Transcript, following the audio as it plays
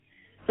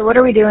So what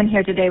are we doing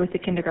here today with the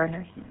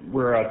kindergartners?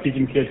 We're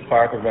teaching kids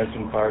fire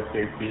prevention, fire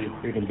safety.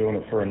 We've been doing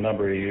it for a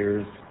number of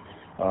years.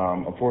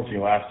 Unfortunately,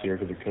 last year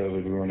because of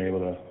COVID, we weren't able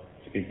to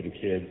speak to the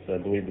kids. I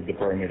believe the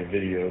department made a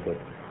video, but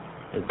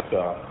it's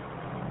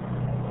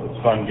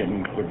fun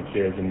getting with the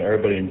kids, and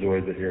everybody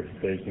enjoys it here at the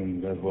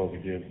station as well as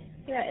the kids.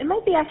 Yeah, it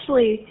might be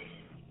actually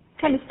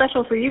kind of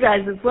special for you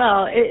guys as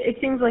well. It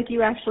seems like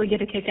you actually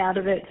get a kick out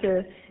of it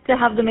to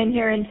have them in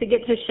here and to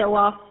get to show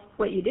off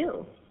what you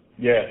do.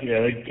 Yeah,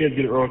 the kids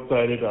get real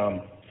excited.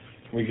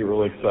 We get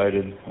really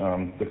excited.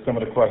 Some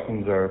of the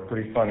questions are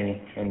pretty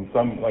funny, and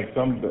some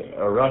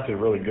are actually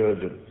really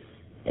good.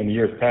 In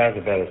years past,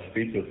 I've had a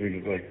speechless. We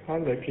just like, how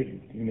did that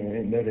kid,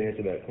 know to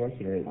answer that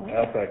question or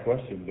ask that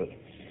question? But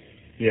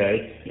yeah,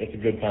 it's a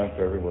good time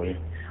for everybody.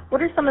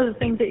 What are some of the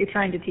things that you're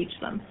trying to teach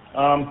them?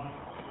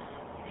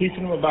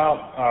 Teaching them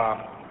about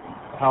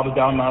how to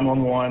dial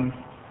 911,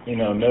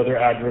 know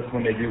their address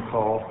when they do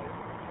call,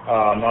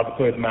 not to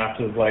play with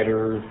matches,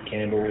 lighters,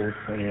 candles,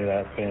 any of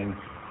that thing.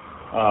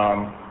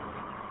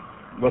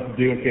 What to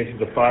do in case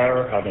of a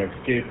fire, have an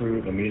escape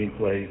route, a meeting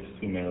place,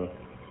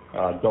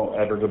 don't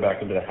ever go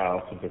back into the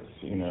house if it's,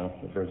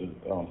 if there's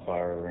a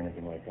fire or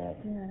anything like that.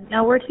 Yeah.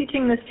 Now we're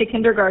teaching this to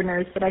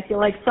kindergartners, but I feel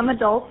like some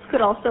adults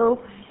could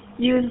also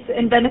use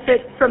and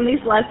benefit from these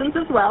lessons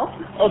as well.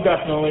 Oh,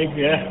 definitely,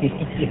 yeah.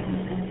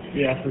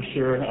 Yeah, for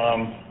sure.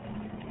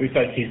 We've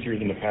had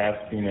teachers in the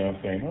past,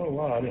 saying, "Oh,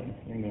 wow, I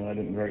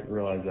didn't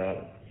realize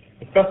that."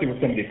 Especially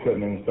with some of the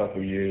equipment and stuff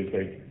we use,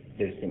 they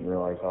just didn't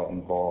realize how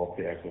involved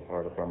the actual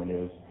fire department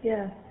is.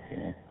 Yeah.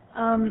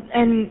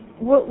 And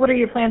what are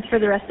your plans for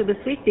the rest of this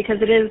week? Because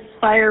it is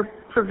Fire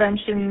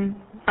Prevention,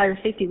 Fire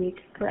Safety Week,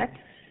 correct?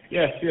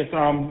 Yes.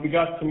 We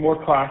got some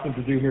more classes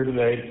to do here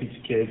today to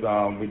teach kids.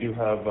 We do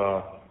have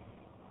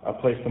a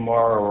place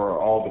tomorrow where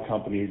all the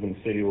companies in the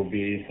city will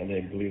be, and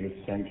I believe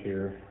it's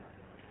Sencure.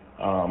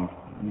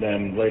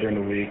 Then later in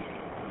the week,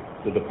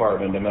 the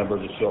department, the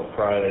members will show up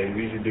Friday.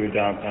 We usually do a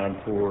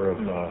downtown tour of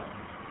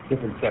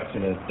different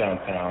sections of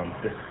downtown,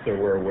 just so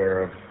we're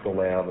aware of the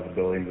layout of the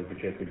buildings if the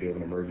kids would do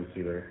an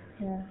emergency there.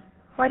 Yeah.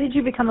 Why did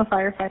you become a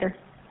firefighter?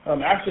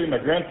 Actually, my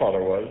grandfather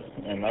was,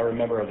 and I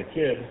remember as a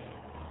kid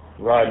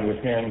riding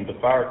with him the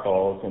fire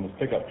calls in his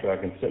pickup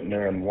truck and sitting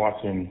there and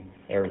watching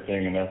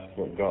everything, and that's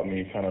what got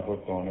me kind of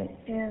hooked on it.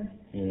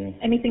 Yeah.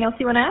 Anything else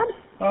you want to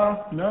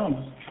add? No,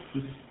 I'm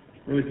just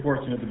really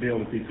fortunate to be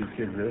able to teach these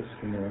kids this,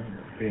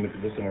 be in the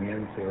position I'm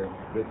in, so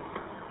it's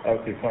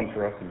obviously fun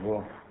for us as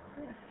well.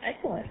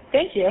 Excellent.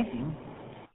 Thank you. Mm-hmm.